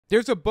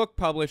There's a book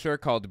publisher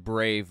called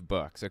Brave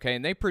Books, okay?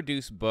 And they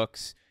produce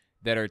books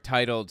that are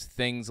titled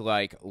things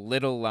like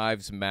Little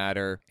Lives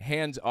Matter,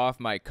 Hands Off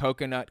My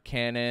Coconut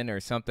Cannon,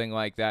 or something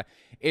like that.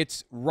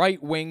 It's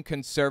right-wing,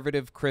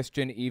 conservative,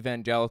 Christian,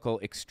 evangelical,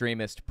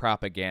 extremist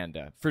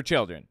propaganda for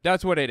children.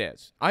 That's what it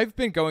is. I've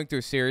been going through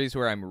a series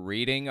where I'm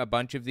reading a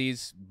bunch of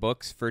these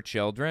books for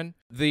children.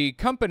 The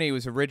company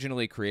was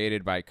originally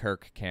created by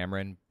Kirk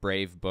Cameron,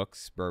 Brave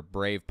Books, or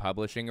Brave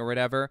Publishing, or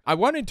whatever. I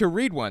wanted to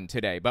read one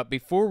today, but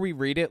before we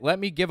read it, let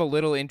me give a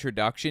little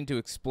introduction to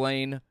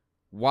explain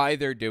why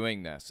they're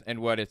doing this and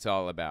what it's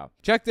all about.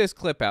 Check this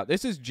clip out.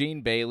 This is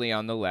Gene Bailey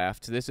on the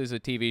left. This is a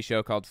TV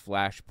show called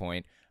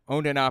Flashpoint,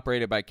 owned and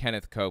operated by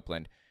Kenneth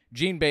Copeland.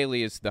 Gene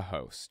Bailey is the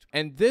host.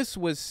 And this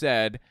was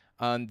said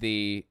on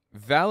the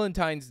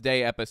Valentine's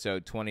Day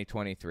episode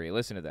 2023.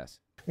 Listen to this.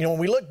 You know, when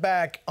we look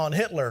back on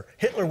Hitler,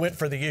 Hitler went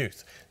for the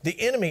youth. The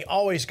enemy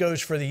always goes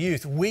for the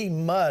youth. We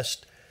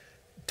must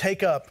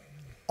take up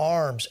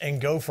arms and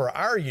go for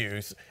our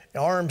youth,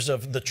 arms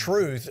of the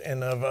truth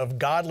and of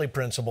godly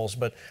principles.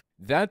 But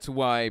that's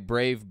why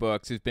Brave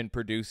Books has been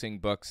producing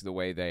books the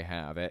way they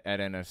have at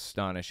an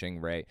astonishing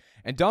rate.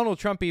 And Donald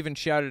Trump even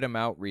shouted them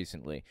out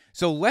recently.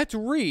 So let's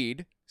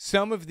read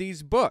some of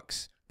these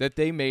books that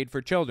they made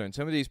for children,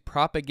 some of these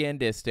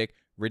propagandistic,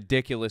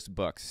 ridiculous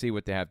books. See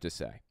what they have to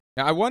say.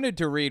 Now, I wanted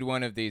to read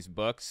one of these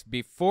books.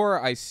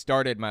 Before I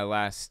started my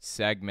last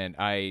segment,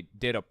 I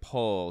did a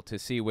poll to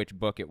see which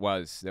book it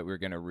was that we were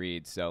going to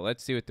read. So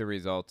let's see what the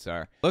results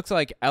are. Looks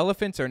like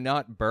Elephants Are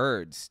Not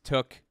Birds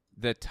took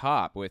the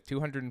top with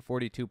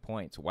 242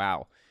 points.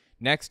 Wow.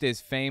 Next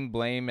is Fame,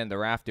 Blame, and the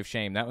Raft of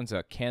Shame. That one's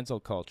a cancel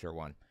culture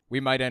one. We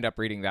might end up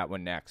reading that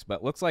one next,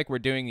 but looks like we're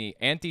doing the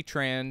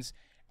anti-trans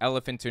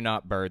Elephants Are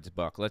Not Birds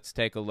book. Let's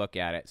take a look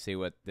at it, see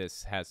what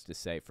this has to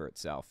say for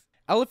itself.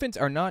 Elephants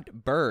Are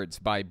Not Birds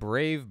by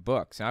Brave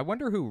Books. Now, I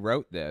wonder who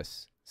wrote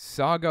this.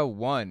 Saga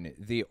 1,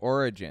 The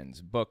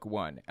Origins, Book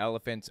 1.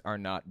 Elephants Are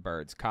Not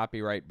Birds.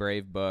 Copyright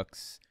Brave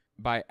Books.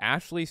 By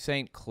Ashley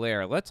St.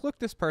 Clair. Let's look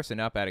this person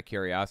up out of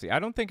curiosity. I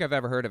don't think I've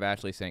ever heard of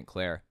Ashley St.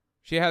 Clair.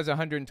 She has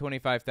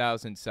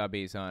 125,000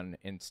 subbies on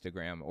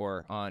Instagram,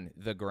 or on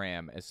the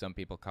gram, as some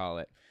people call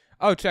it.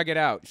 Oh, check it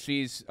out.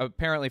 She's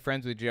apparently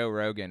friends with Joe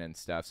Rogan and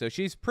stuff. So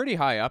she's pretty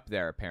high up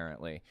there,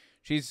 apparently.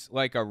 She's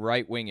like a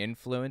right-wing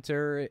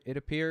influencer, it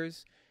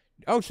appears.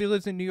 Oh, she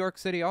lives in New York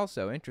City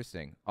also.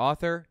 Interesting.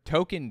 Author,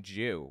 Token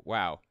Jew.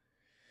 Wow.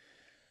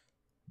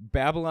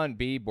 Babylon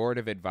Bee Board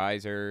of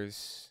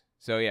Advisors.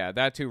 So yeah,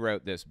 that's who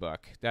wrote this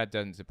book. That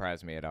doesn't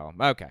surprise me at all.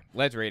 Okay,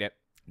 let's read it.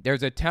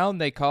 There's a town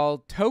they call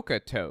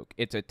Tokatoke.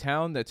 It's a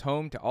town that's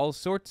home to all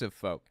sorts of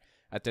folk.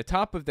 At the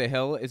top of the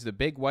hill is the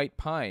big white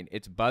pine.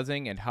 It's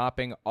buzzing and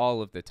hopping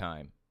all of the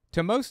time.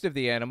 To most of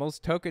the animals,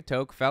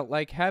 Tokatoke felt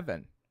like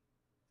heaven.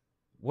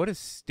 What a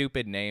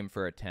stupid name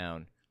for a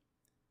town.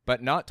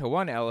 But not to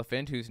one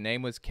elephant whose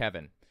name was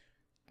Kevin.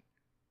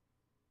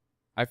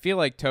 I feel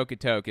like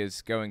Tokatoke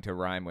is going to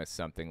rhyme with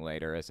something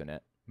later, isn't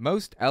it?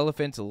 Most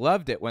elephants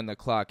loved it when the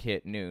clock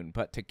hit noon,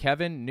 but to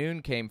Kevin,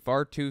 noon came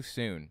far too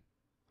soon.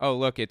 Oh,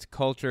 look, it's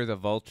Culture The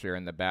Vulture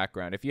in the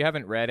background. If you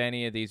haven't read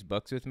any of these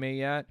books with me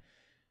yet,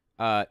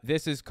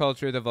 this is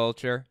Culture The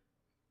Vulture.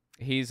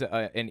 He's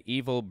an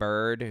evil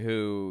bird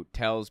who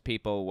tells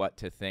people what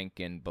to think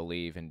and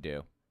believe and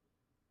do.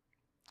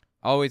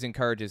 Always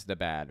encourages the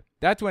bad.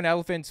 That's when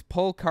elephants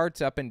pull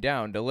carts up and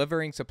down,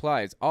 delivering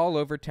supplies all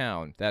over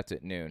town. That's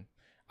at noon.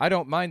 I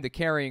don't mind the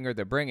carrying or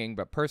the bringing,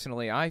 but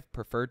personally I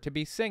prefer to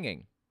be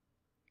singing.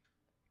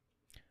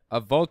 A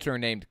vulture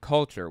named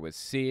Culture was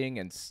seeing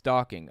and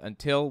stalking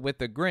until,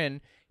 with a grin,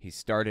 he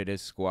started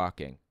his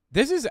squawking.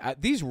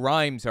 These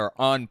rhymes are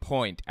on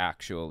point,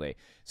 actually.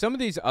 Some of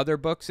these other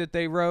books that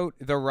they wrote,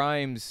 the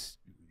rhymes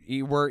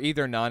were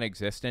either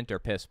non-existent or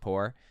piss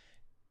poor.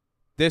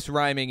 This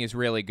rhyming is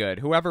really good.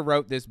 Whoever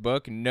wrote this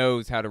book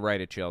knows how to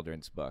write a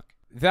children's book.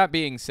 That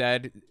being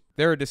said,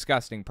 they're a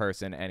disgusting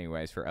person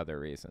anyways for other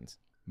reasons.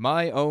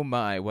 My, oh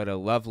my, what a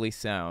lovely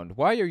sound.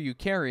 Why are you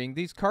carrying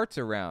these carts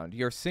around?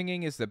 Your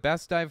singing is the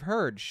best I've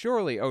heard.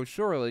 Surely, oh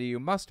surely, you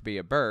must be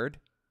a bird.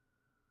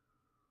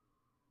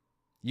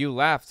 You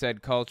laugh,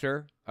 said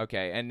Culture.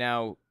 Okay, and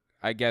now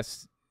I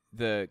guess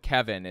the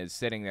Kevin is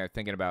sitting there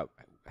thinking about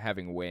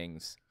having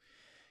wings.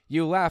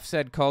 You laugh,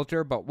 said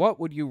Culture, but what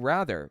would you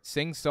rather?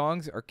 Sing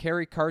songs or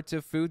carry carts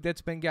of food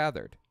that's been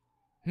gathered?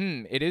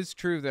 It is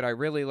true that I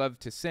really love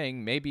to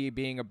sing. Maybe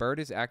being a bird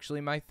is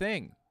actually my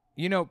thing.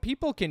 You know,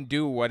 people can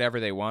do whatever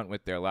they want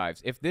with their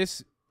lives. If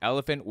this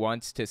elephant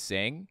wants to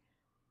sing,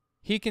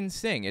 he can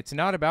sing. It's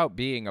not about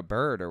being a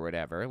bird or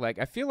whatever. Like,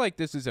 I feel like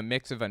this is a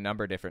mix of a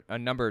number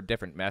of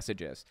different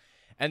messages.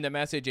 And the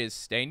message is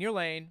stay in your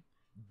lane,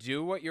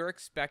 do what you're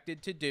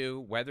expected to do,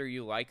 whether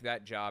you like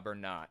that job or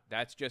not.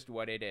 That's just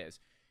what it is.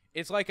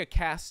 It's like a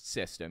caste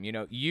system. You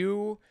know,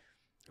 you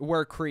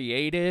were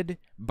created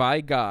by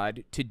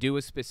God to do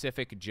a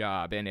specific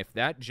job, and if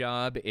that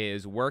job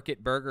is work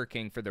at Burger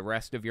King for the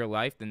rest of your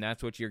life, then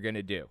that's what you're going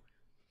to do.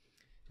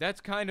 That's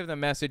kind of the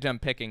message I'm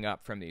picking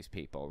up from these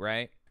people,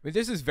 right? I mean,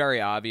 this is very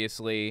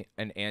obviously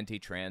an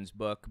anti-trans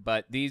book,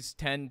 but these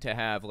tend to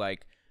have,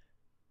 like,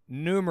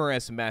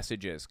 numerous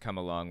messages come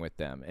along with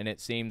them. And it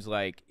seems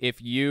like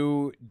if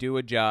you do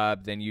a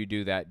job, then you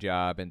do that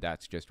job, and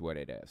that's just what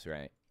it is,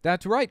 right?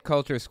 That's right,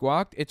 Culture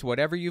Squawked. It's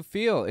whatever you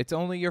feel. It's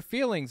only your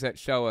feelings that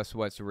show us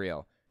what's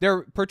real.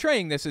 They're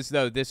portraying this as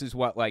though this is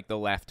what, like, the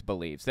left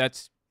believes.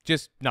 That's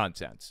just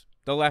nonsense.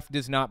 The left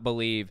does not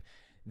believe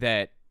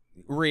that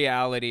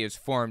reality is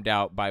formed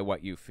out by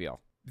what you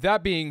feel.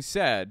 That being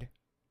said,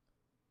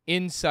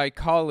 in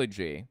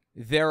psychology,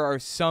 there are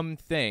some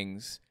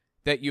things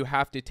that you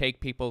have to take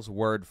people's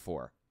word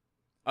for.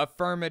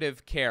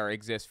 Affirmative care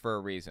exists for a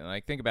reason.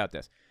 Like, think about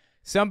this.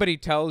 Somebody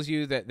tells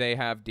you that they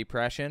have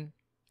depression.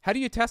 How do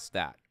you test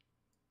that?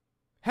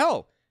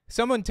 Hell,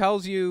 someone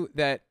tells you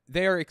that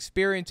they are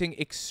experiencing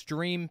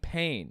extreme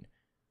pain,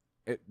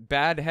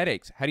 bad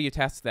headaches. How do you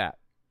test that?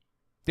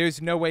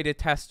 There's no way to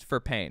test for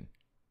pain.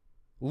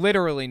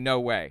 Literally no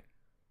way.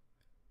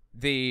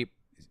 The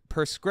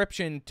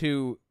prescription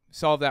to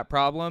solve that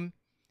problem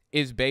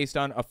is based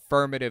on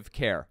affirmative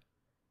care.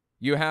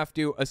 You have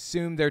to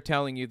assume they're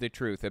telling you the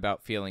truth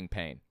about feeling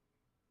pain.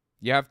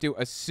 You have to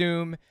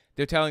assume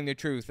they're telling the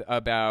truth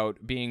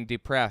about being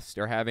depressed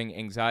or having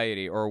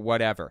anxiety or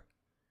whatever.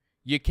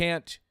 You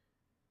can't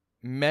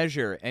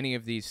measure any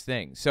of these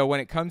things. So when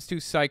it comes to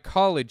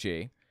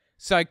psychology,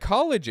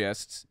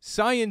 psychologists,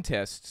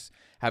 scientists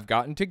have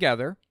gotten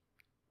together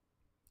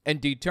and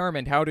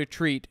determined how to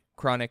treat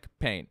chronic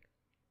pain.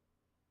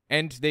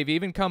 And they've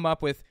even come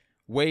up with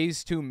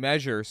ways to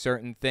measure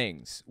certain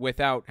things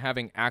without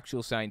having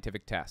actual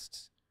scientific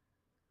tests.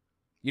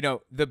 You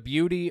know, the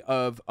beauty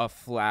of a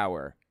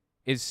flower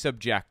is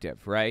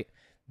subjective, right?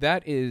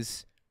 That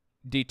is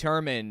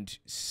determined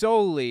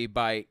solely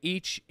by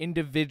each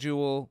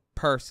individual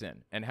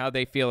person and how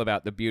they feel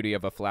about the beauty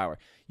of a flower.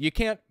 You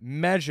can't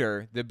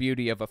measure the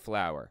beauty of a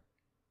flower,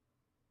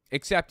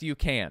 except you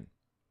can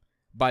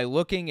by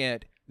looking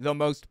at the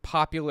most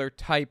popular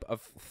type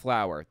of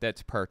flower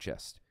that's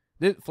purchased.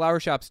 The flower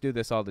shops do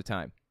this all the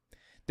time.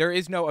 There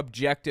is no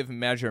objective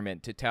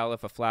measurement to tell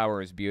if a flower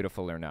is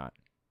beautiful or not.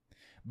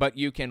 But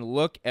you can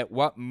look at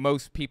what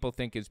most people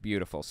think is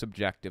beautiful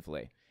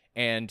subjectively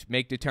and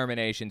make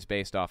determinations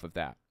based off of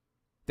that.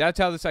 That's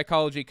how the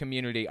psychology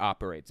community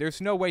operates.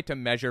 There's no way to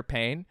measure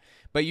pain,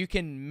 but you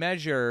can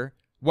measure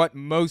what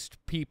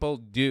most people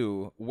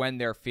do when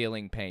they're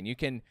feeling pain. You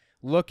can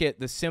look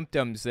at the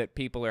symptoms that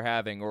people are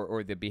having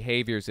or the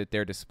behaviors that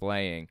they're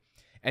displaying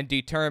and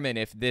determine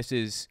if this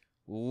is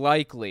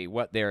likely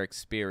what they're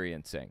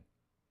experiencing.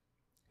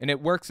 And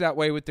it works that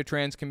way with the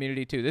trans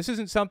community too. This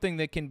isn't something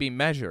that can be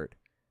measured.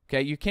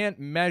 Okay, you can't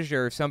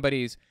measure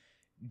somebody's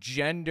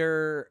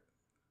gender,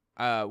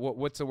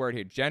 what's the word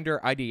here?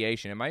 Gender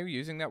ideation. Am I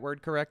using that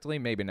word correctly?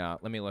 Maybe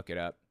not. Let me look it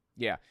up.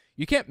 Yeah,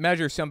 you can't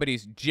measure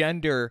somebody's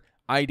gender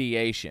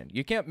ideation.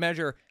 You can't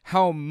measure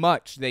how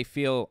much they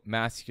feel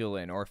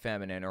masculine or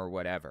feminine or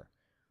whatever.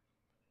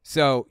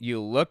 So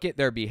you look at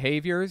their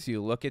behaviors,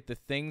 you look at the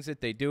things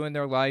that they do in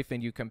their life,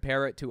 and you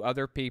compare it to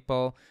other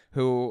people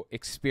who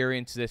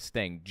experience this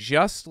thing,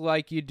 just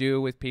like you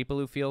do with people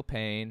who feel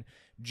pain,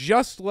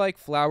 just like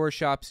flower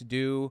shops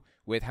do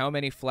with how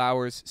many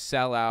flowers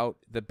sell out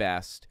the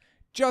best,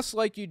 just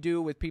like you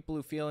do with people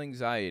who feel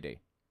anxiety.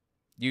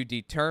 You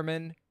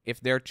determine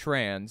if they're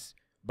trans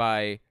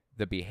by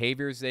the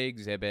behaviors they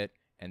exhibit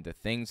and the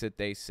things that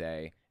they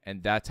say,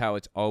 and that's how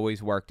it's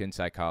always worked in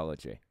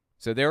psychology.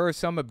 So there are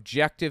some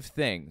objective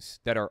things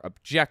that are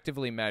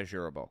objectively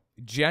measurable.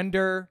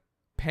 Gender,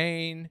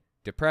 pain,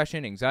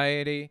 depression,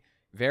 anxiety,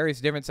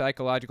 various different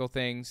psychological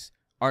things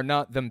are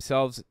not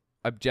themselves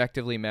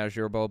objectively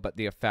measurable, but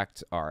the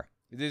effects are.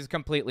 This is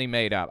completely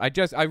made up.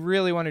 I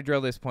really want to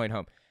drill this point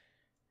home.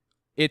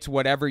 It's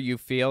whatever you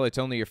feel. It's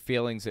only your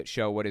feelings that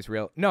show what is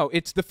real. No,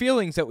 it's the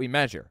feelings that we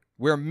measure.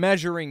 We're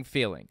measuring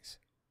feelings.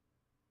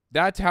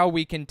 That's how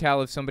we can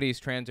tell if somebody is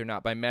trans or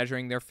not, by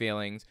measuring their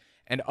feelings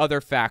and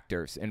other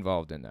factors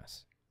involved in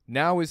this.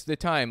 Now is the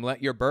time.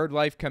 Let your bird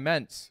life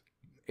commence.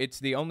 It's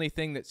the only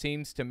thing that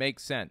seems to make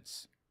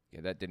sense.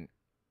 Yeah, that didn't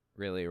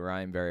really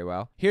rhyme very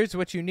well. Here's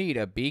what you need: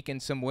 a beak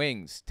and some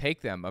wings.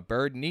 Take them. A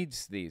bird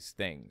needs these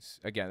things.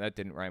 Again, that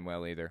didn't rhyme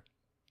well either.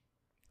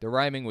 The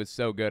rhyming was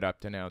so good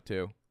up to now,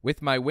 too.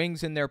 With my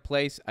wings in their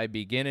place, I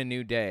begin a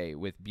new day.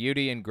 With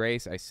beauty and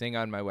grace, I sing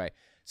on my way.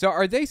 So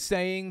are they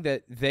saying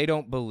that they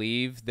don't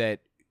believe that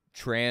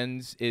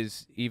trans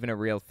is even a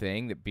real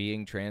thing, that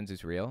being trans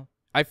is real?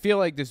 I feel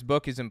like this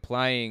book is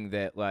implying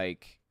that,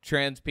 like,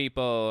 trans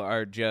people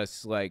are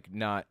just, like,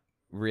 not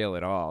real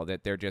at all,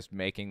 that they're just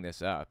making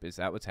this up. Is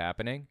that what's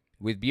happening?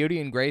 With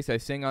beauty and grace, I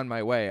sing on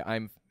my way.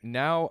 I'm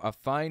now a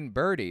fine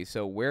birdie,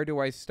 so where do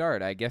I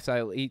start? I guess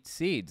I'll eat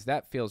seeds.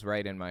 That feels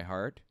right in my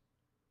heart.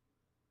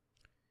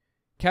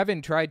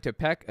 Kevin tried to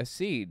peck a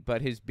seed,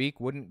 but his beak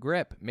wouldn't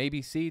grip.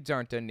 Maybe seeds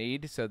aren't a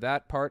need, so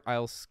that part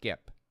I'll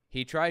skip.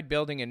 He tried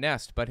building a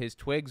nest, but his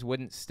twigs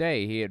wouldn't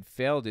stay. He had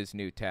failed his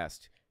new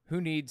test.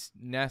 Who needs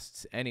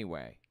nests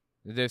anyway?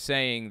 They're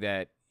saying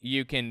that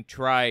you can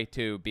try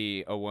to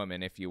be a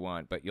woman if you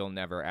want, but you'll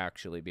never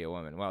actually be a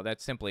woman. Well,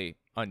 that's simply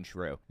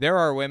untrue. There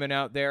are women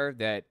out there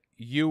that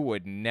you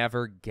would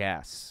never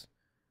guess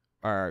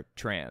are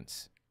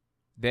trans.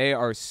 They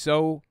are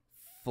so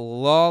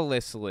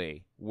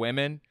flawlessly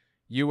women,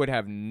 you would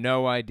have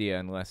no idea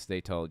unless they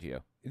told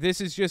you.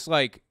 This is just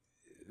like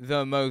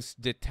the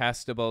most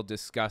detestable,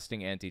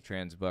 disgusting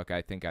anti-trans book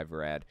I think I've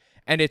read.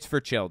 And it's for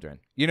children.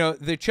 You know,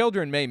 the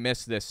children may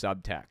miss this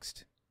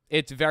subtext.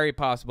 It's very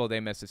possible they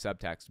miss the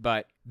subtext,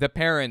 but the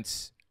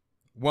parents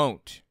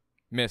won't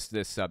miss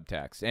this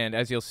subtext. And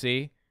as you'll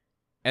see,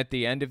 at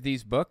the end of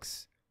these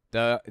books,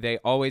 they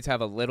always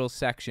have a little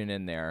section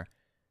in there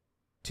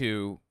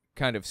to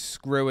kind of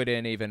screw it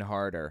in even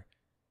harder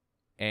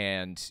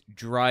and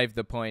drive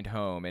the point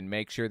home and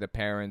make sure the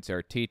parents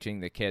are teaching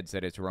the kids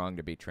that it's wrong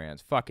to be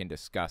trans. Fucking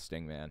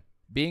disgusting, man.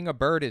 Being a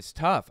bird is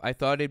tough. I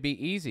thought it'd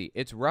be easy.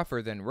 It's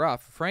rougher than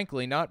rough.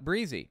 Frankly, not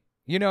breezy.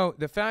 You know,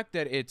 the fact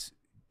that it's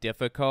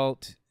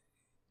difficult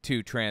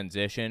to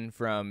transition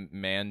from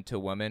man to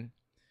woman,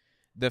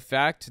 the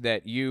fact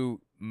that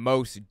you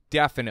most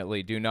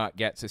definitely do not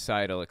get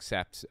societal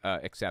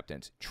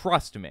acceptance.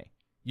 Trust me,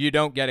 you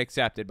don't get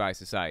accepted by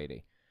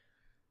society.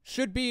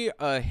 Should be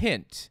a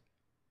hint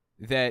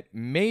that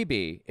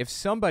maybe if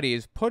somebody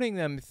is putting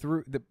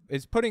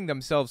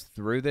themselves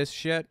through this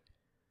shit,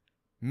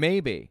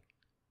 maybe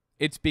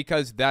it's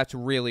because that's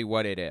really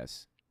what it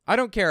is. I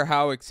don't care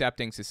how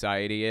accepting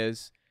society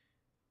is.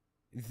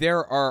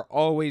 There are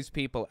always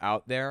people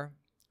out there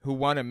who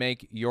want to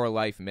make your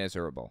life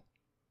miserable.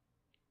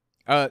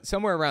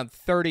 Somewhere around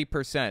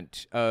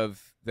 30%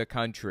 of the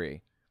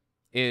country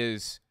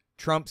is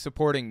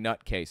Trump-supporting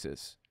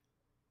nutcases.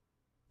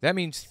 That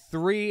means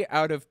 3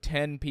 out of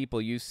 10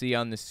 people you see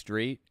on the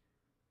street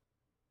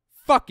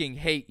fucking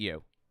hate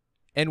you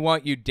and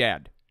want you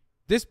dead.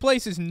 This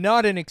place is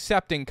not an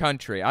accepting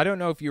country. I don't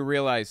know if you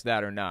realize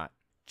that or not.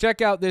 Check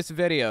out this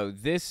video.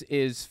 This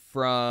is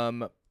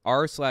from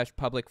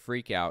r/public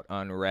freakout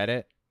on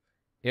Reddit.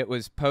 It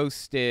was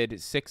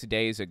posted 6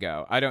 days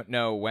ago. I don't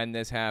know when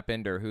this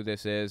happened or who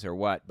this is or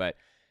what, but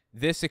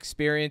this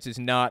experience is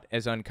not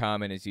as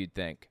uncommon as you'd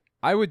think.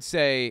 I would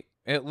say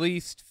at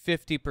least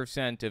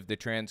 50% of the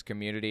trans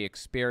community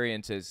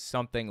experiences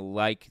something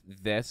like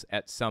this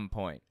at some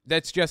point.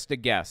 That's just a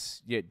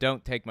guess. You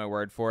don't take my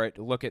word for it.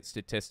 Look at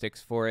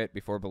statistics for it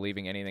before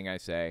believing anything I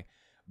say.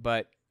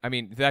 But, I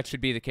mean, that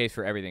should be the case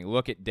for everything.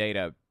 Look at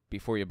data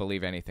before you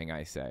believe anything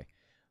I say.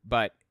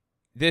 But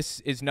this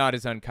is not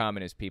as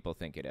uncommon as people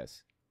think it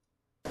is.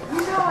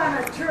 You know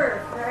I'm a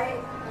TERF,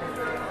 right?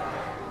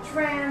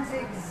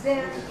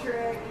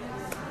 Trans-eccentric,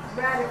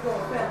 radical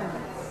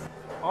feminist.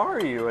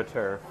 Are you a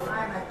TERF?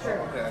 I'm a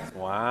TERF.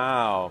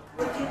 Wow.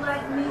 Would you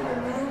like me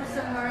to move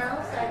somewhere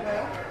else? I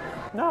will.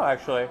 No,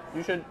 actually,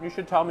 you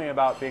should tell me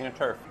about being a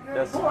TERF.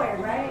 You're a boy,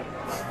 right?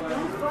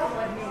 Don't fuck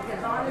with me,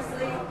 because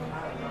honestly,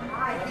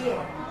 I did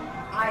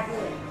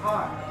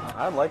hard.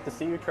 I'd like to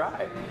see you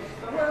try.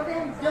 Well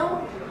then,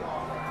 don't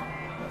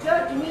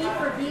judge me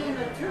for being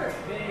a TERF.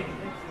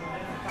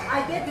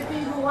 I get to be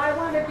who I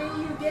want to be,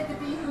 you get to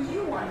be who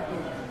you want to be,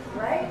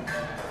 right?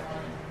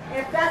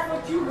 If that's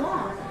what you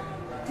want,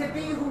 to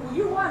be who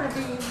you want to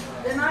be,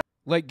 then I...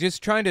 Like,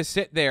 just trying to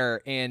sit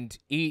there and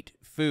eat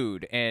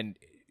food and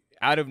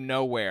out of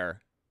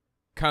nowhere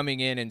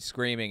coming in and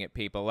screaming at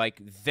people like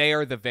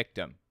they're the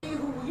victim. Be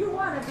who you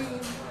want to be,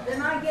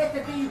 then I get to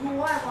be who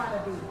I want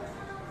to be.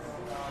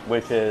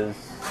 Which is...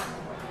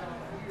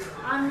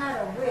 I'm not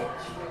a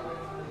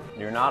witch.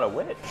 You're not a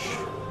witch.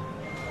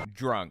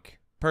 Drunk.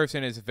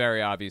 Person is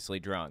very obviously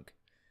drunk.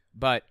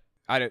 But,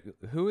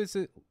 who is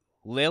it?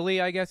 Lily,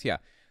 I guess? Yeah.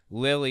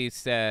 Lily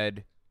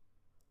said,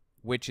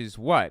 which is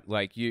what?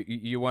 Like,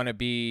 you want to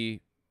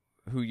be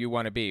who you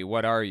want to be.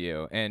 What are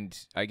you? And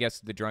I guess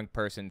the drunk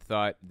person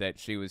thought that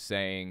she was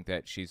saying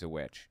that she's a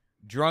witch.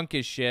 Drunk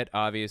as shit,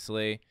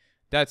 obviously.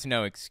 That's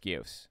no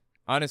excuse.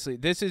 Honestly,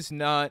 this is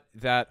not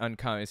that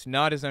uncommon. It's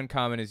not as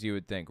uncommon as you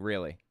would think,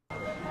 really. You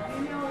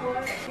know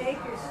what?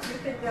 Take your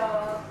stupid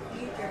dog,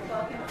 eat your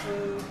fucking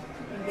food,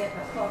 and get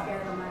the fuck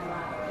out of my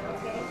life,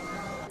 okay?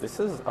 This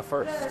is a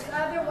first. Because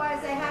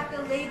otherwise I have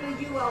to label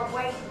you a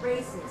white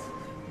racist.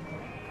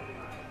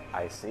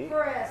 I see.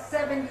 For a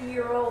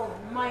 70-year-old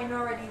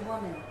minority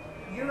woman,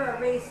 you're a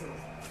racist.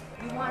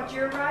 You want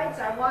your rights,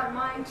 I want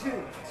mine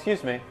too.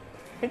 Excuse me.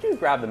 Could you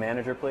grab the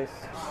manager, please?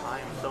 I'm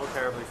so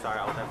terribly sorry.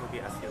 I'll definitely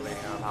be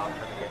escalating on how I'm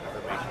trying to get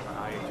information, but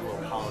I do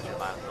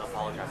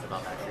apologize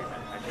about that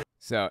treatment.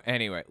 So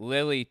anyway,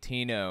 Lily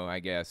Tino, I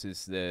guess,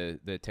 is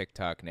the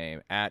TikTok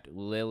name, at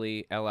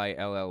Lily,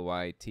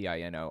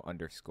 LILLYTINO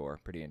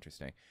 _. Pretty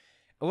interesting.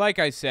 Like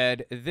I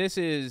said, this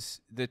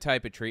is the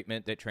type of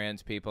treatment that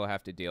trans people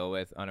have to deal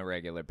with on a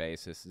regular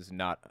basis. This is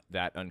not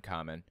that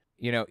uncommon.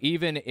 You know,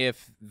 even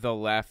if the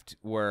left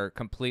were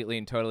completely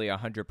and totally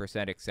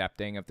 100%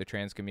 accepting of the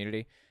trans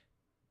community,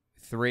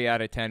 3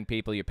 out of 10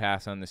 people you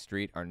pass on the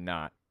street are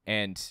not.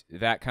 And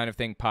that kind of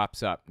thing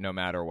pops up no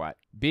matter what.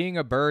 Being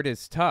a bird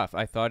is tough.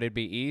 I thought it'd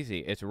be easy.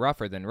 It's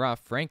rougher than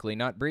rough, frankly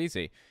not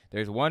breezy.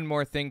 There's one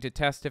more thing to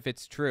test if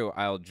it's true.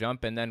 I'll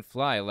jump and then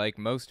fly like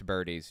most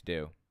birdies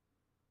do.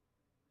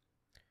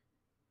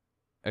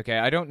 Okay,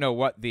 I don't know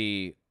what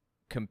the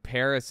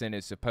comparison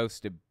is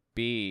supposed to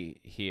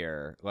be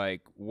here.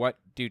 Like, what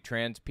do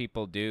trans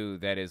people do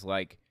that is,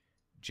 like,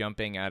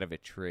 jumping out of a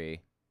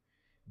tree.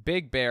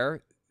 Big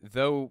Bear,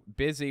 though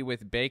busy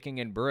with baking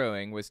and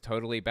brewing, was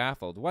totally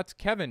baffled. What's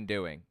Kevin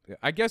doing?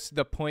 I guess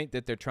the point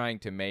that they're trying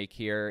to make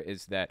here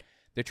is that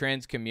the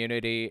trans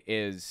community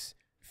is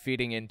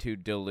feeding into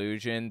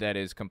delusion that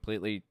is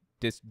completely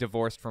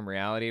divorced from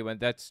reality, when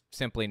that's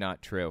simply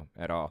not true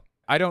at all.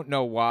 I don't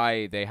know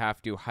why they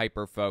have to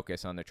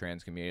hyper-focus on the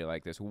trans community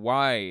like this.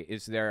 Why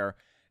is there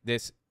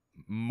this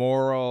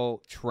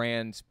moral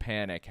trans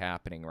panic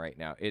happening right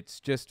now? It's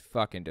just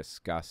fucking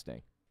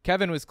disgusting.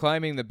 Kevin was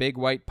climbing the big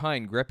white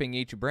pine, gripping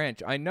each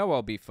branch. I know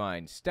I'll be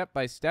fine. Step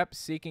by step,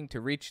 seeking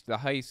to reach the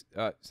high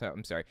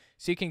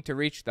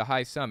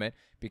summit,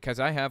 because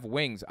I have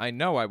wings. I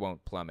know I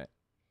won't plummet.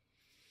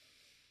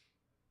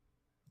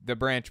 The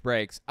branch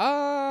breaks.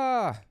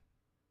 Ah!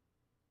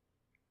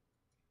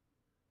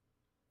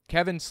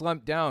 Kevin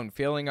slumped down,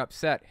 feeling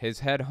upset. His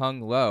head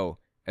hung low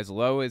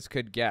as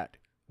could get.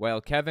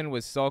 While Kevin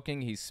was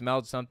sulking, he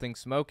smelled something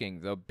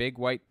smoking. The big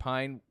white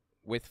pine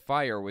with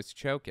fire was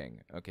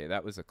choking. Okay,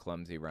 that was a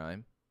clumsy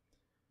rhyme.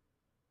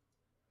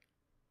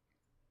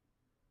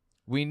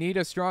 We need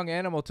a strong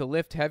animal to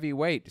lift heavy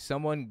weight.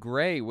 Someone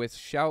gray with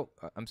stout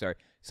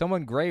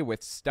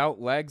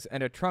legs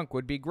and a trunk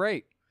would be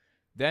great.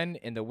 Then,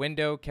 in the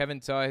window,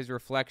 Kevin saw his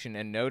reflection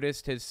and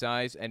noticed his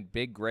size and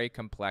big gray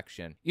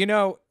complexion. You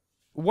know,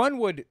 one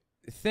would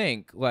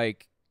think,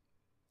 like,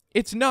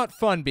 it's not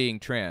fun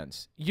being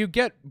trans. You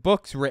get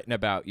books written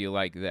about you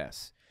like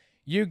this.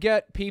 You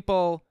get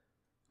people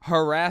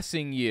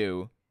harassing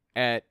you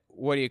at,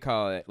 what do you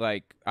call it?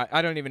 Like,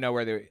 I don't even know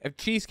where they're... A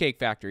Cheesecake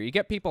Factory. You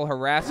get people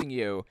harassing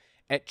you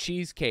at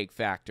Cheesecake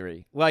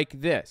Factory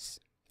like this.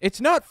 It's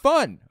not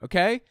fun,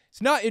 okay?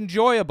 It's not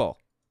enjoyable.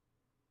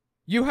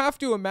 You have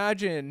to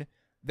imagine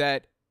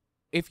that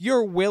if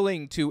you're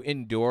willing to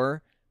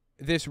endure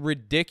this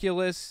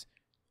ridiculous,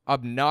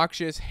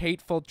 obnoxious,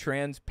 hateful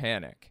trans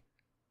panic,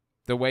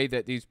 the way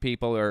that these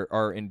people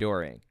are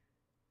enduring,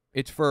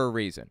 it's for a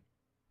reason.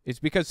 It's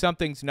because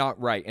something's not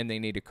right and they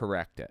need to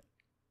correct it.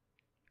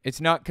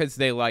 It's not because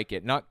they like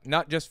it,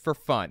 not just for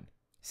fun.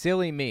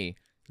 Silly me,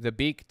 the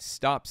beak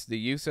stops the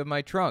use of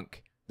my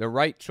trunk. The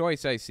right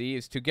choice, I see,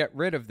 is to get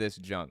rid of this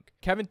junk.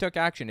 Kevin took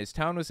action. His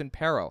town was in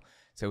peril,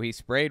 so he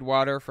sprayed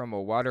water from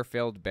a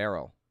water-filled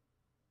barrel.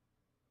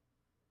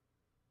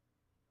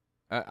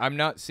 I'm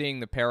not seeing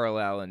the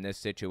parallel in this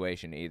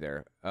situation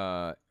either.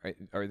 Are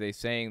they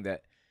saying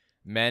that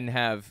men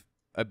have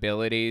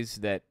abilities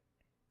that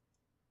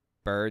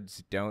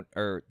birds don't,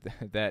 or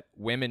that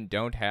women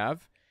don't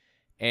have,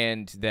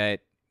 and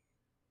that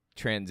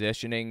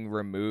transitioning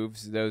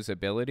removes those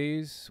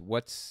abilities?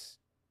 What's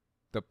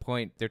the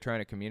point they're trying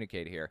to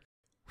communicate here?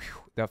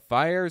 Whew. The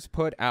fire's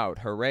put out.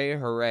 Hooray,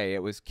 hooray.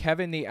 It was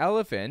Kevin the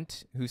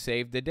elephant who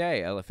saved the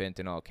day. Elephant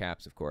in all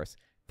caps, of course.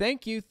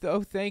 Thank you,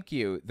 thank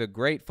you, the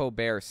grateful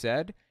bear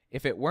said.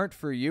 If it weren't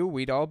for you,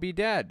 we'd all be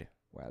dead.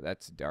 Wow,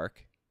 that's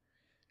dark.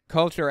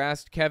 Culture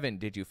asked Kevin,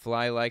 did you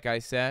fly like I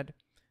said?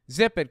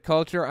 Zip it,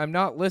 Culture. I'm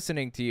not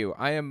listening to you.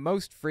 I am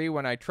most free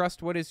when I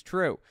trust what is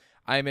true.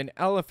 I'm an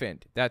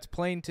elephant. That's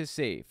plain to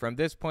see. From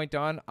this point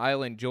on,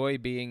 I'll enjoy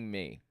being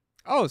me.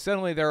 Oh,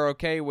 suddenly they're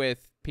okay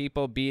with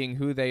people being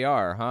who they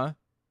are, huh?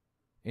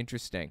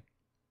 Interesting.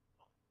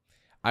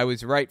 I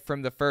was right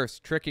from the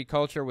first. Tricky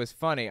Culture was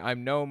funny.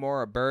 I'm no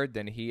more a bird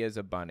than he is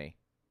a bunny.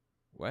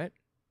 What?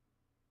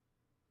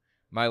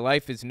 My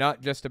life is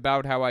not just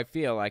about how I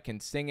feel. I can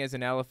sing as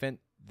an elephant.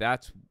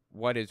 That's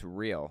what is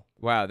real.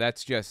 Wow,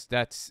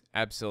 that's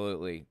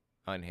absolutely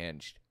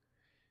unhinged.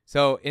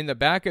 So in the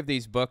back of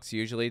these books,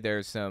 usually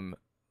there's some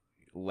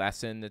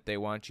lesson that they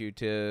want you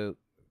to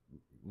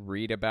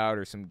read about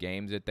or some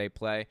games that they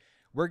play.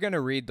 We're going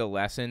to read the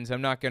lessons.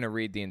 I'm not going to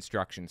read the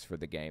instructions for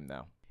the game,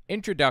 though.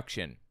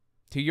 Introduction.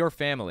 To your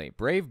family,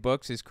 Brave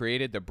Books has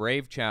created the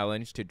Brave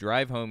Challenge to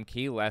drive home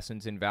key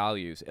lessons and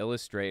values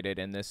illustrated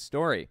in this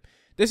story.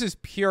 This is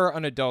pure,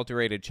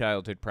 unadulterated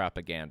childhood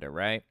propaganda,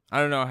 right? I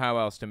don't know how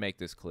else to make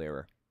this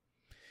clearer.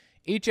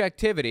 Each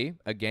activity,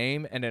 a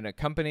game and an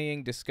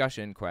accompanying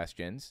discussion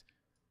questions,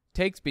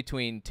 takes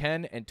between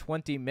 10 and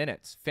 20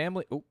 minutes.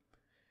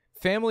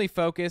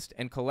 Family-focused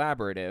and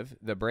collaborative,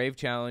 the Brave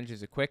Challenge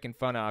is a quick and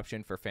fun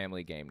option for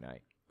family game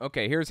night.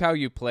 Okay, here's how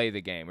you play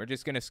the game. We're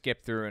just going to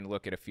skip through and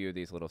look at a few of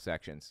these little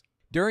sections.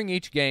 During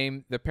each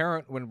game, the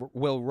parent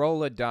will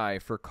roll a die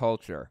for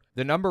culture.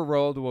 The number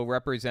rolled will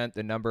represent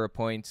the number of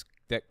points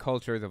that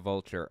Culture the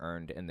Vulture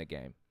earned in the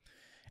game.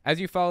 As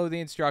you follow the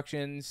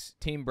instructions,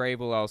 Team Brave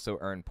will also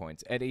earn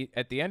points. At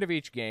the end of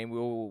each game, we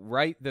will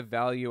write the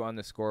value on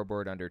the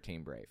scoreboard under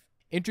Team Brave.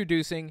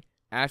 Introducing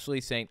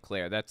Ashley St.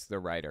 Clair. That's the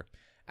writer.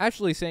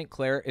 Ashley St.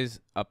 Clair is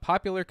a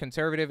popular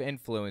conservative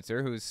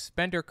influencer who has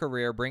spent her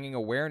career bringing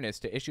awareness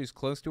to issues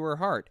close to her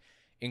heart,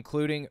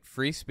 including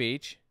free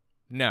speech,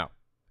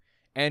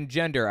 and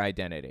gender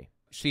identity.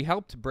 She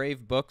helped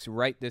Brave Books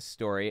write this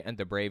story and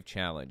the Brave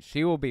Challenge.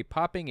 She will be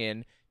popping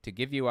in to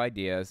give you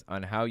ideas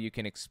on how you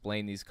can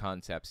explain these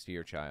concepts to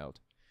your child.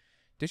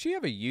 Does she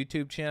have a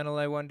YouTube channel,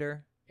 I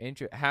wonder?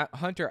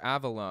 Hunter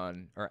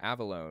Avalon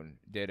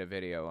did a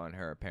video on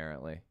her,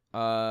 apparently.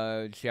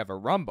 Does she have a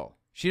Rumble?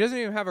 She doesn't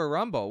even have a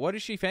Rumble. What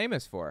is she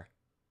famous for?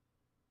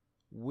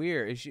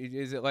 Weird.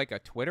 Is it like a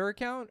Twitter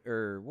account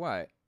or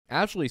what?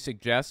 Ashley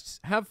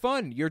suggests, have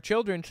fun. Your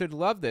children should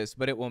love this,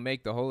 but it will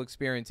make the whole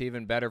experience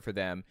even better for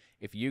them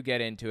if you get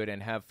into it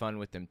and have fun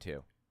with them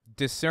too.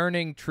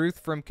 Discerning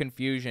truth from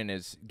confusion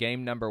is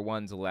game number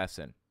 1's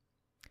lesson.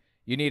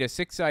 You need a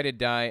 6-sided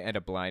die and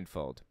a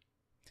blindfold.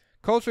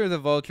 Culture the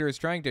Vulture is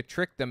trying to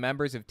trick the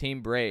members of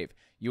Team Brave.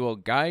 You will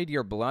guide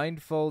your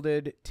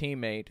blindfolded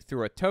teammate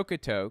through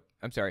Tokatoke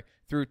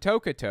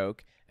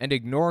and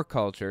ignore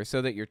Culture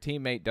so that your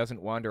teammate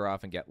doesn't wander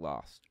off and get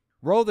lost.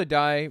 Roll the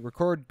die,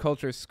 record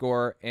Culture's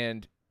score,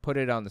 and put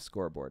it on the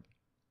scoreboard.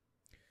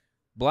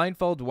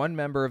 Blindfold one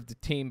member of the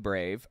Team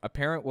Brave. A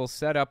parent will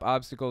set up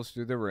obstacles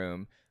through the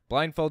room.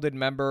 Blindfolded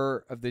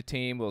member of the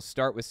team will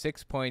start with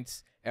 6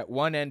 points at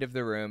one end of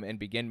the room and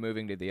begin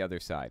moving to the other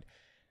side.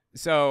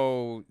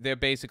 So they're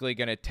basically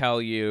going to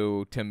tell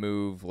you to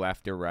move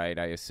left or right,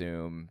 I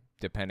assume,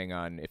 depending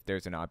on if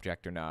there's an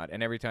object or not.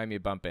 And every time you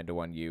bump into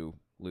one, you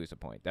lose a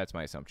point. That's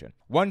my assumption.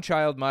 One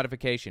child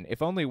modification.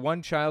 If only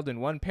one child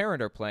and one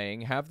parent are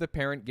playing, have the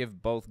parent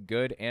give both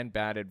good and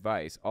bad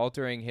advice,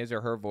 altering his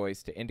or her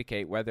voice to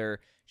indicate whether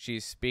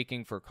she's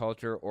speaking for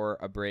Culture or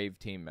a Brave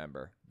team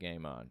member.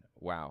 Game on.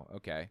 Wow.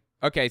 Okay.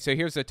 Okay, so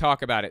here's the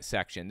talk about it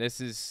section.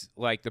 This is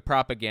like the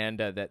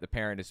propaganda that the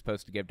parent is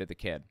supposed to give to the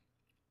kid.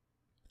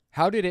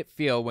 How did it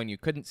feel when you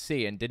couldn't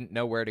see and didn't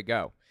know where to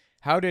go?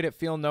 How did it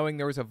feel knowing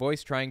there was a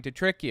voice trying to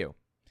trick you?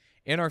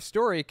 In our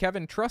story,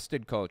 Kevin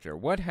trusted Culture.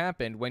 What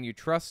happened when you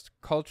trust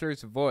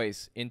Culture's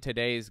voice in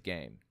today's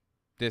game?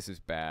 This is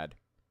bad.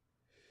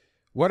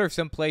 What are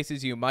some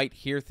places you might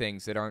hear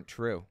things that aren't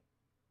true?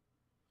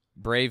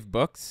 Brave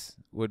books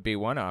would be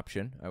one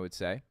option, I would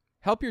say.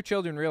 Help your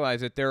children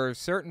realize that there are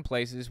certain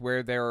places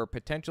where there are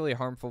potentially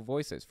harmful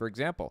voices. For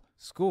example,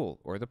 school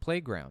or the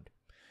playground.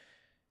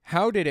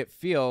 How did it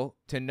feel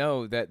to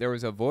know that there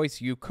was a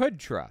voice you could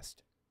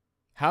trust?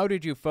 How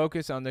did you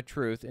focus on the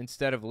truth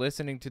instead of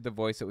listening to the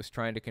voice that was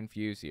trying to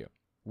confuse you?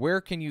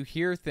 Where can you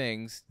hear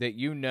things that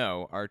you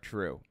know are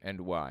true,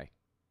 and why?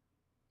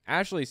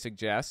 Ashley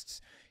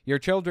suggests your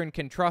children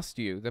can trust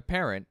you, the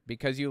parent,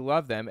 because you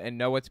love them and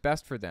know what's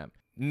best for them.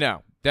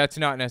 No, that's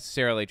not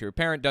necessarily true.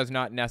 Parent does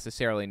not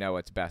necessarily know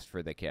what's best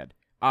for the kid.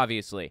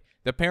 Obviously,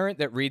 the parent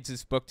that reads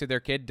this book to their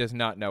kid does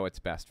not know what's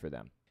best for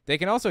them. They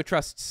can also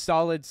trust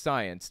solid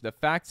science, the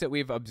facts that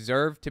we've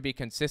observed to be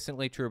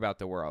consistently true about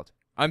the world.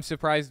 I'm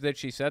surprised that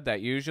she said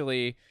that.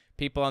 Usually,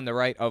 people on the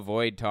right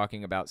avoid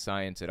talking about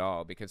science at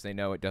all because they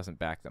know it doesn't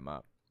back them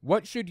up.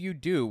 What should you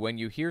do when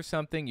you hear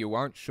something you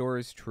aren't sure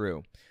is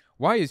true?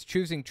 Why is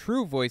choosing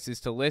true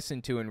voices to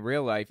listen to in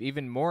real life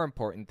even more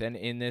important than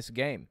in this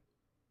game?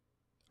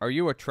 Are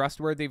you a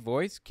trustworthy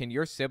voice? Can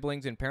your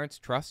siblings and parents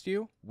trust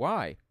you?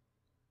 Why?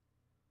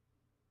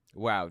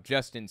 Wow,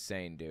 just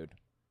insane, dude.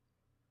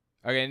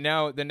 Okay,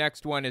 now the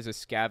next one is a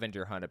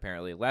scavenger hunt,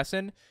 apparently.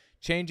 Lesson: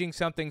 changing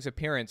something's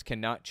appearance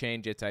cannot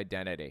change its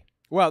identity.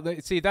 Well,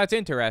 see, that's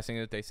interesting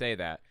that they say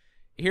that.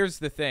 Here's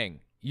the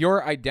thing.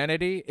 Your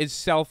identity is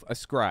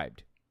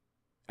self-ascribed.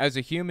 As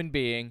a human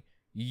being,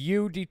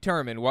 you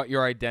determine what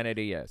your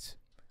identity is.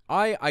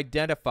 I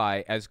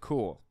identify as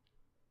cool.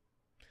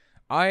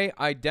 I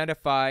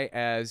identify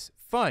as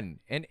fun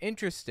and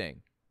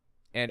interesting.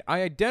 And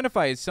I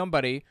identify as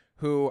somebody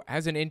who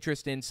has an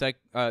interest in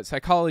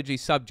psychology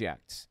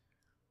subjects.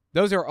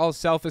 Those are all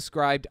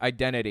self-ascribed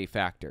identity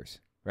factors,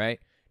 right?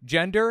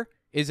 Gender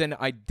is an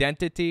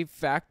identity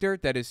factor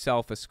that is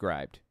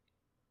self-ascribed.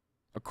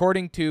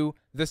 According to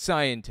the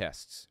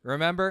scientists.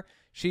 Remember,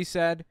 she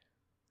said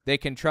they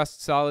can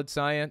trust solid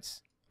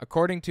science.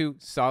 According to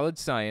solid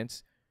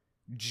science,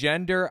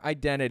 gender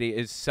identity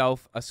is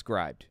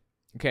self-ascribed.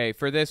 Okay,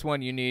 for this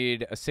one, you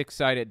need a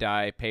 6-sided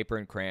die, paper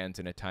and crayons,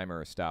 and a timer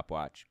or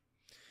stopwatch.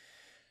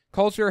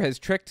 Culture has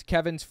tricked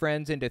Kevin's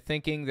friends into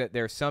thinking that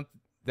there's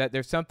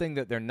something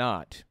that they're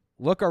not.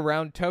 Look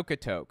around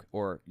Tokatoke,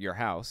 or your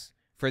house,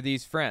 for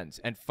these friends,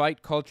 and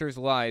fight Culture's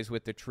lies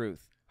with the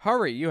truth.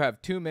 Hurry, you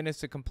have 2 minutes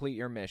to complete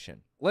your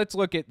mission. Let's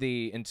look at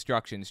the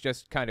instructions,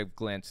 just kind of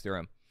glance through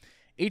them.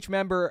 Each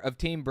member of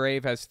Team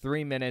Brave has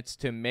 3 minutes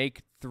to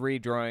make 3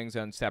 drawings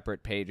on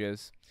separate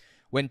pages.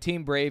 When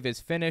Team Brave is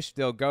finished,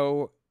 they'll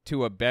go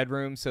to a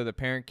bedroom so the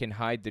parent can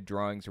hide the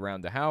drawings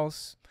around the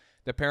house.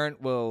 The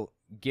parent will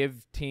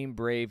give Team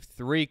Brave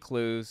 3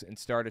 clues and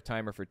start a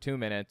timer for 2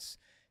 minutes.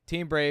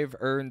 Team Brave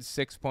earns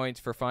 6 points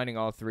for finding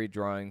all 3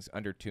 drawings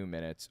under 2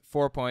 minutes,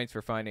 4 points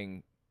for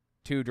finding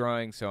 2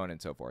 drawings, so on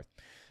and so forth.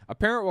 A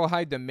parent will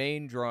hide the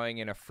main drawing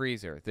in a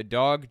freezer, the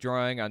dog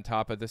drawing on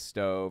top of the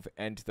stove,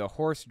 and the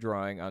horse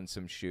drawing on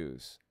some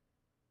shoes.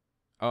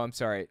 Oh, I'm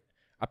sorry.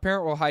 A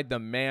parent will hide the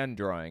man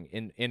drawing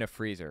in a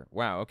freezer.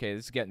 Wow, okay,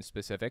 this is getting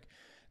specific.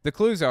 The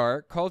clues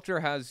are: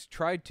 Culture has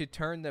tried to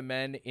turn the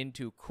men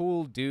into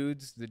cool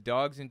dudes, the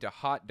dogs into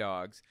hot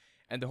dogs,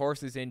 and the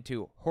horses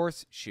into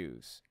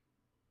horseshoes.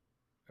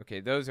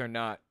 Okay, those are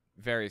not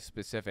very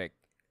specific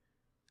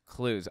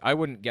clues. I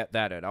wouldn't get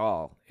that at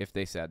all if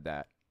they said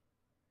that.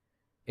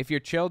 If your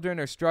children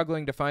are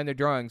struggling to find their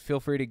drawings, feel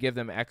free to give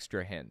them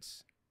extra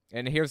hints.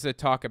 And here's the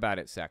talk about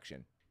it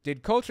section.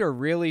 Did culture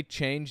really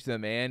change the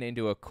man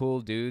into a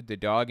cool dude, the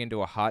dog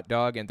into a hot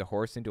dog, and the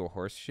horse into a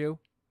horseshoe?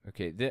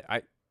 Okay,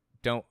 I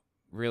don't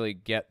really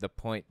get the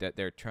point that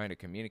they're trying to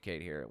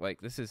communicate here.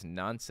 Like, this is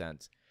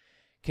nonsense.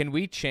 Can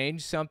we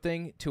change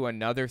something to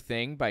another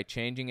thing by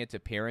changing its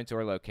appearance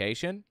or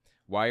location?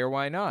 Why or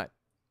why not?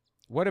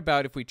 What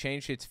about if we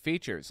changed its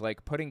features,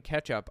 like putting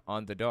ketchup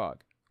on the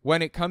dog?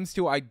 When it comes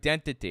to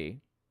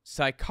identity,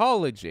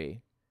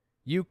 psychology,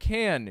 you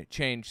can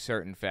change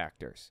certain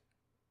factors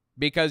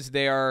because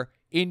they are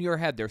in your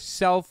head. They're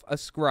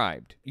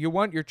self-ascribed. You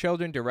want your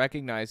children to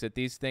recognize that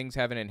these things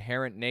have an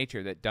inherent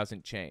nature that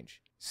doesn't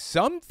change.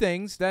 Some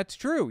things, that's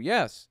true,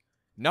 yes.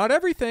 Not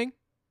everything.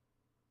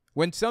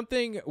 When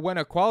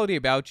a quality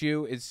about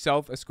you is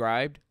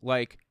self-ascribed,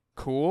 like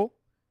cool,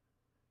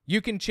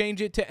 you can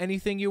change it to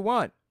anything you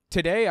want.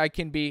 Today, I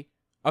can be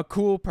a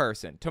cool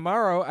person.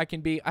 Tomorrow, I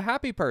can be a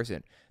happy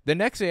person. The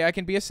next day, I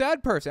can be a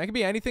sad person. I can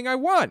be anything I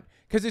want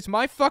because it's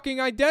my fucking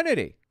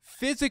identity.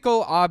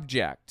 Physical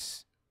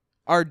objects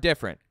are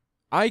different.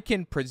 I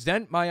can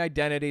present my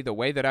identity the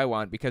way that I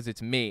want because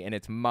it's me and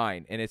it's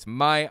mine and it's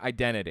my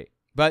identity.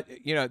 But,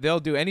 they'll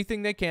do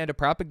anything they can to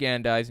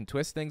propagandize and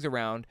twist things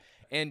around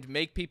and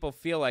make people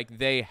feel like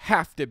they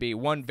have to be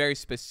one very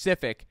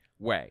specific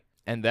way.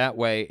 And that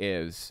way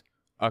is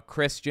a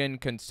Christian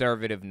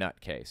conservative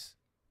nutcase.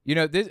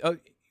 This,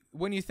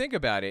 when you think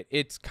about it,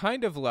 it's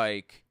kind of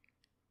like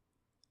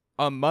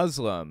a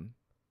Muslim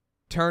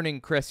turning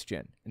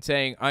Christian and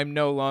saying, I'm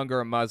no longer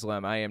a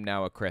Muslim, I am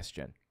now a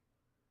Christian.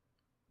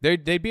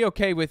 They'd be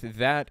okay with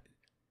that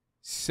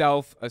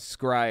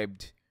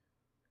self-ascribed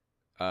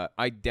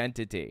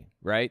identity,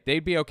 right?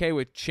 They'd be okay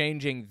with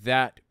changing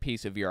that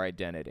piece of your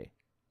identity.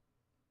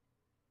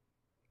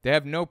 They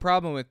have no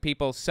problem with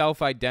people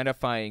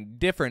self-identifying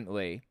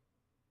differently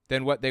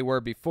than what they were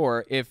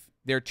before if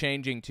they're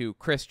changing to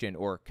Christian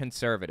or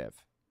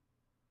conservative.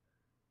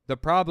 The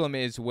problem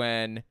is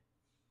when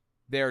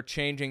they're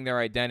changing their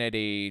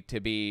identity to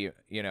be,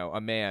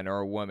 a man or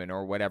a woman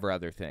or whatever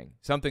other thing,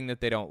 something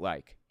that they don't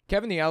like.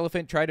 Kevin the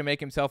elephant tried to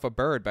make himself a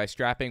bird by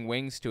strapping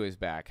wings to his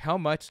back. How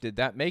much did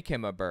that make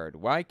him a bird?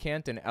 Why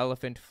can't an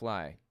elephant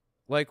fly?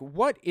 Like,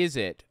 what is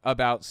it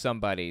about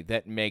somebody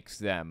that makes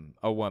them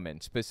a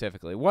woman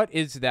specifically? What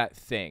is that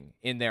thing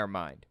in their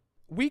mind?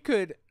 We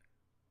could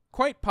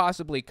quite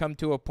possibly come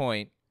to a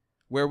point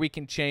where we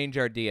can change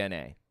our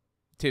DNA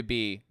to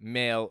be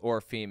male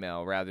or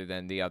female rather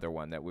than the other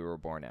one that we were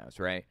born as,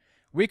 right?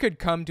 We could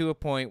come to a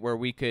point where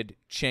we could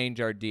change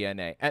our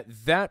DNA.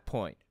 At that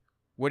point,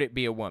 would it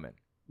be a woman?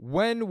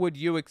 When would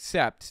you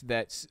accept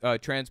that a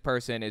trans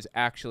person is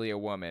actually a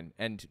woman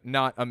and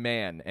not a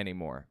man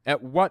anymore?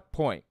 At what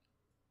point?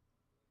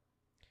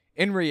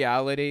 In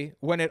reality,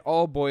 when it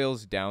all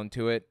boils down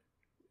to it,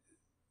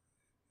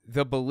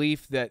 the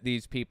belief that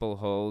these people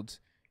hold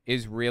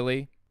is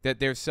really that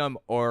there's some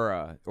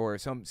aura or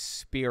some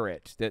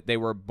spirit that they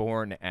were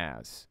born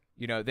as.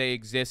 They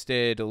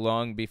existed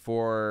long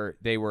before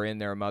they were in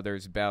their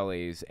mother's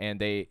bellies,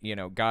 and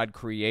God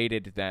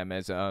created them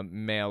as a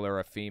male or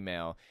a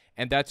female,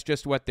 and that's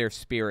just what their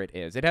spirit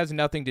is. It has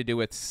nothing to do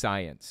with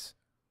science.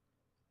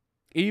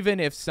 Even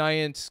if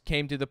science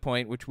came to the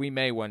point, which we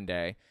may one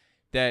day,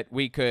 that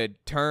we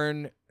could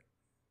turn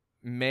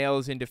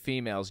males into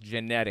females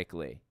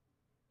genetically,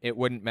 it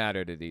wouldn't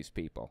matter to these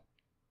people.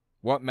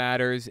 What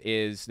matters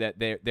is that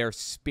their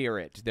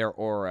spirit, their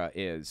aura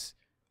is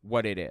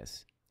what it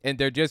is. And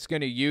they're just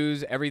going to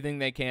use everything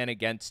they can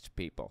against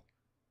people.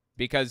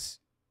 Because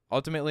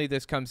ultimately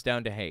this comes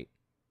down to hate.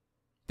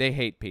 They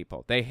hate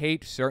people. They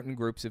hate certain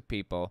groups of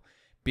people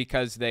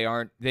because they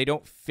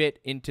don't fit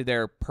into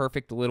their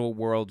perfect little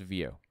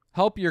worldview.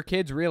 Help your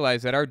kids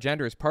realize that our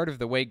gender is part of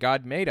the way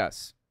God made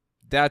us.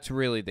 That's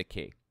really the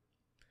key.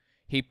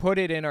 He put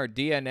it in our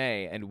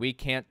DNA and we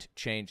can't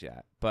change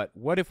that. But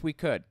what if we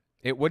could?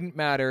 It wouldn't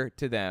matter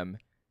to them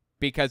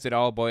because it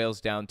all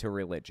boils down to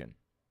religion.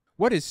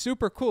 What is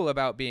super cool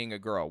about being a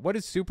girl? What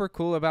is super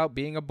cool about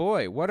being a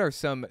boy? What are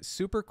some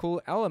super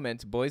cool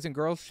elements boys and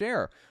girls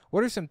share?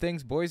 What are some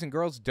things boys and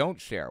girls don't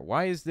share?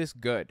 Why is this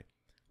good?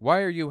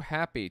 Why are you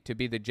happy to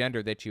be the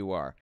gender that you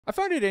are? I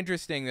find it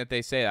interesting that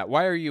they say that.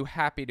 Why are you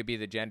happy to be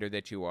the gender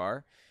that you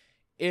are?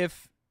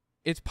 If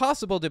it's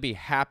possible to be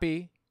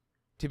happy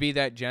to be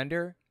that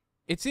gender,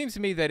 it seems to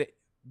me that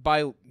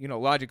by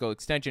logical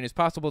extension, it's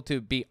possible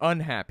to be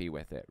unhappy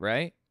with it,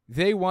 right?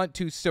 They want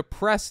to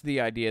suppress the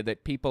idea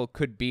that people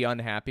could be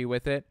unhappy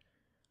with it,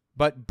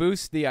 but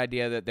boost the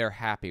idea that they're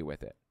happy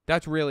with it.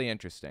 That's really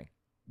interesting.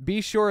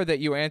 Be sure that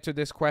you answer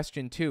this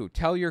question too.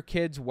 Tell your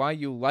kids why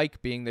you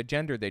like being the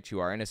gender that you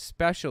are, and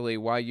especially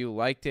why you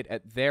liked it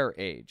at their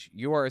age.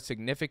 You are a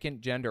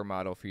significant gender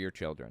model for your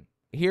children.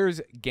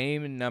 Here's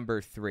game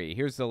number 3.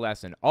 Here's the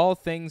lesson. All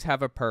things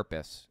have a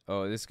purpose.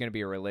 Oh, this is going to be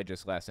a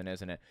religious lesson,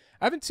 isn't it?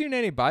 I haven't seen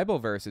any Bible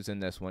verses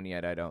in this one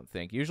yet, I don't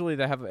think. Usually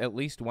they have at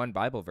least one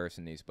Bible verse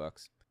in these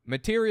books.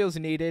 Materials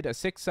needed: a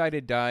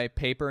 6-sided die,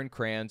 paper and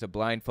crayons, a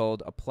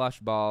blindfold, a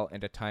plush ball,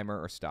 and a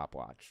timer or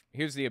stopwatch.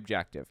 Here's the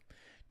objective.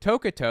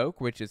 Tokotok,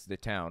 which is the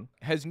town,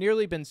 has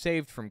nearly been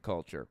saved from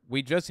culture.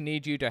 We just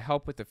need you to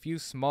help with a few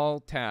small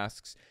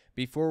tasks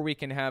before we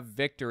can have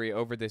victory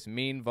over this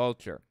mean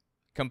vulture.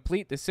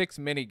 Complete the 6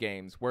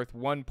 mini-games worth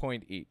 1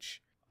 point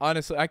each.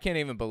 Honestly, I can't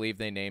even believe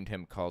they named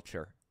him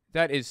Culture.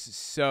 That is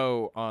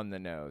so on the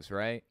nose,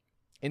 right?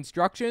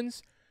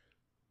 Instructions?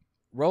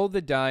 Roll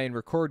the die and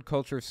record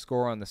Culture's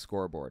score on the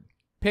scoreboard.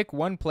 Pick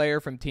one player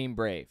from Team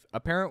Brave. A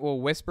parent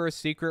will whisper a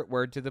secret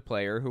word to the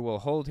player who will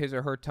hold his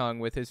or her tongue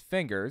with his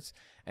fingers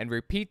and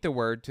repeat the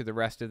word to the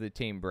rest of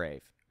Team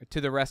Brave.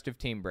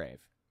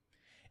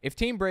 If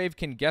Team Brave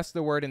can guess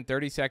the word in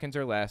 30 seconds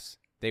or less,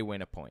 they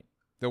win a point.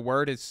 The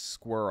word is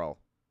squirrel.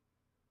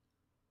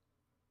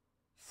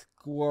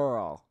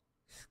 Squirrel.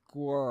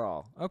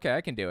 Squirrel. Okay,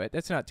 I can do it.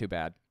 That's not too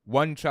bad.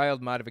 One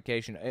child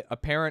modification. A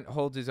parent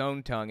holds his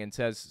own tongue and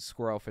says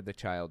squirrel for the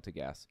child to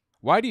guess.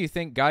 Why do you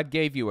think God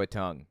gave you a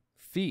tongue,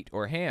 feet,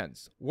 or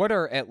hands? What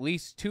are at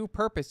least 2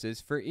 purposes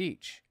for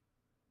each?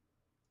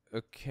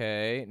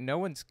 Okay, no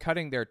one's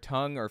cutting their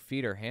tongue or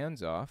feet or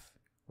hands off.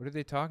 What are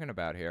they talking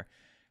about here?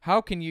 How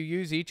can you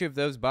use each of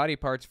those body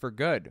parts for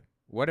good?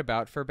 What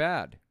about for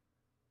bad?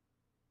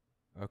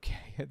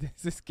 Okay,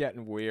 this is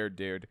getting weird,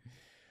 dude.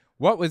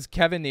 What was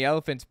Kevin the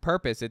Elephant's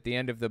purpose at the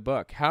end of the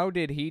book? How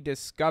did he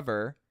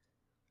discover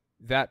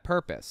that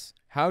purpose?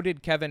 How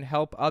did Kevin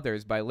help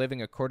others by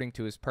living according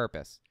to his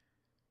purpose?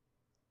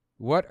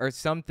 What are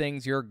some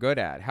things you're good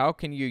at? How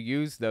can you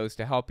use those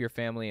to help your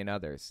family and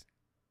others?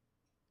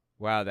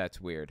 Wow, that's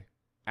weird.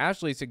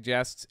 Ashley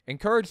suggests,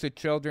 encourage the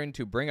children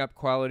to bring up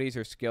qualities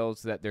or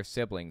skills that their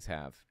siblings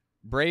have.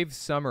 Brave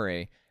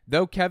summary.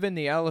 Though Kevin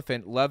the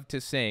Elephant loved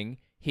to sing,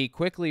 he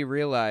quickly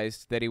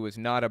realized that he was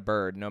not a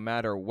bird, no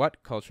matter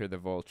what Culture the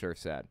Vulture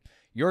said.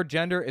 Your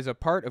gender is a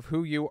part of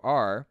who you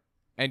are,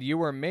 and you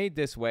were made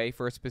this way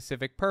for a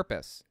specific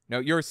purpose. Now,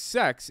 your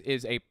sex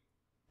is a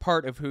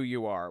part of who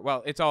you are.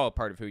 Well, it's all a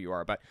part of who you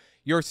are, but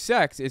your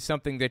sex is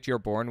something that you're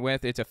born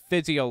with. It's a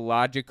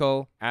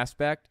physiological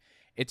aspect.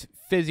 It's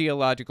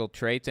physiological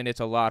traits, and it's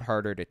a lot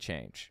harder to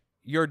change.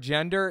 Your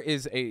gender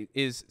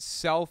is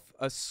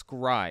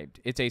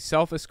self-ascribed. It's a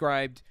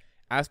self-ascribed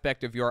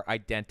aspect of your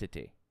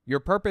identity. Your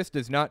purpose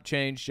does not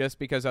change just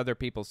because other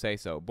people say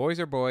so. Boys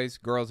are boys,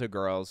 girls are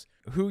girls.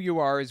 Who you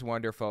are is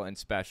wonderful and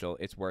special.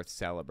 It's worth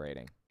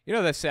celebrating. You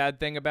know the sad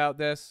thing about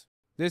this?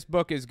 This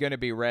book is going to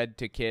be read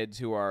to kids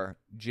who are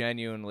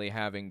genuinely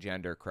having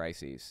gender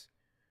crises,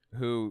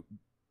 who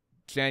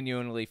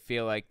genuinely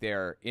feel like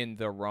they're in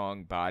the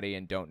wrong body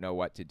and don't know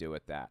what to do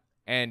with that.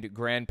 And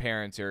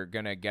grandparents are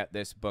going to get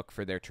this book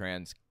for their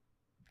trans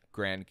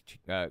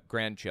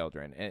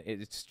grandchildren. And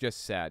it's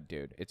just sad,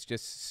 dude. It's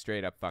just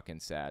straight up fucking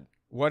sad.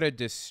 What a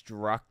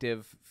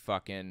destructive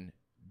fucking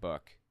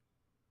book.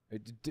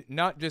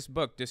 Not just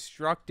book,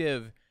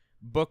 destructive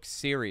book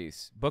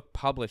series, book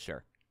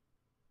publisher.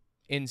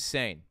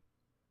 Insane.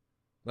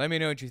 Let me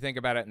know what you think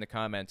about it in the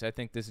comments. I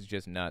think this is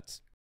just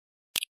nuts.